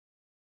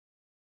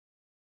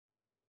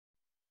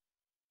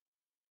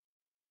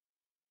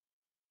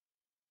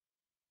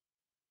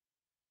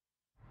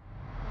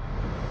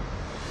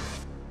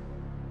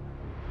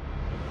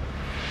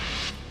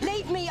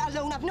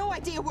phone. I've no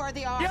idea where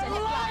they are. You're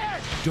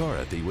lying!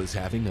 Dorothy was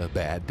having a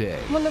bad day.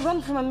 I'm on the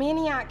run from a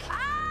maniac.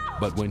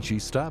 But when she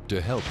stopped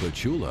to help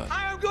Petula,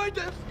 I am going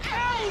to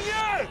kill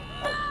you!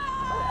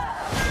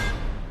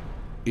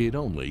 it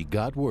only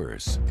got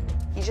worse.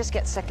 You just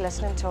get sick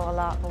listening to all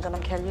that. I'm gonna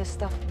kill you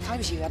stuff. If I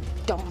was you, I'd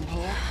dump him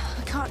here.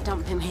 I can't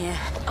dump him here.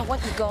 I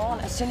want you gone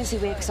as soon as he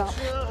wakes up.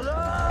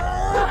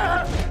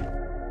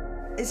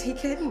 Is he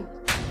kidding?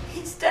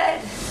 He's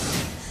dead.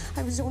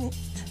 I was only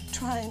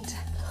trying to...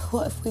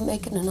 What if we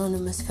make an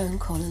anonymous phone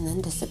call and then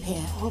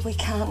disappear? Well, we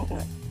can't,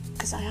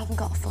 because I haven't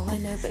got a phone. I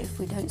know, but if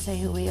we don't say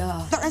who we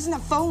are... There isn't a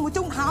phone. We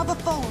don't have a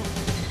phone.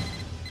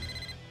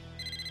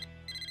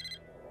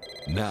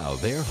 Now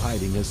they're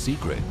hiding a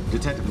secret.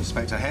 Detective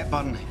Inspector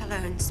Hepburn. Hello,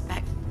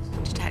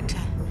 Detector.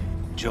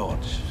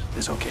 George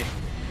is okay.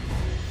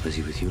 Was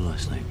he with you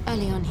last night?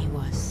 Early on he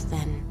was,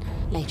 then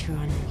later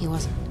on he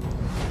wasn't.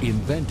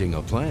 Inventing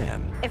a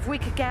plan. If we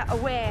could get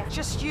away,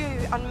 just you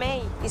and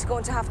me, he's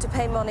going to have to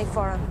pay money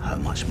for him. How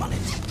much money?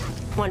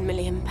 £1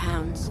 million.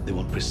 They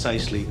want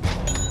precisely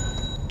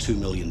 £2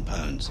 million.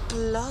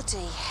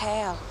 Bloody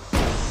hell.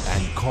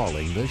 And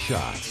calling the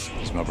shots.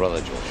 He's my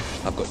brother, George.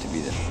 I've got to be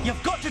there.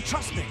 You've got to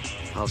trust me.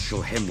 I'll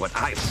show him what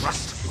I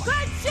trust.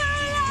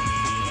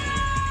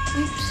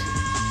 Oops.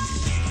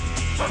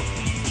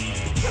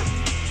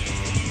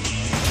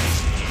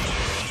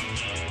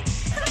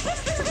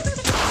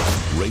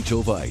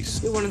 Rachel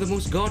Weisz, You're one of the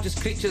most gorgeous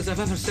creatures I've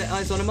ever set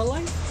eyes on in my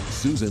life.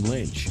 Susan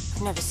Lynch,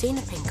 I've never seen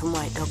a pink and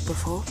white dog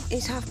before.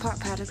 He's half part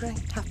pedigree,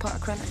 half part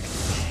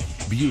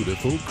acrylic.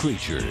 beautiful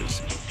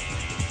creatures.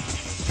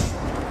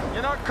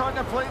 You're not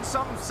contemplating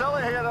something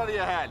silly here, are you,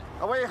 Hen?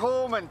 Away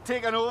home and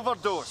take an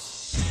overdose.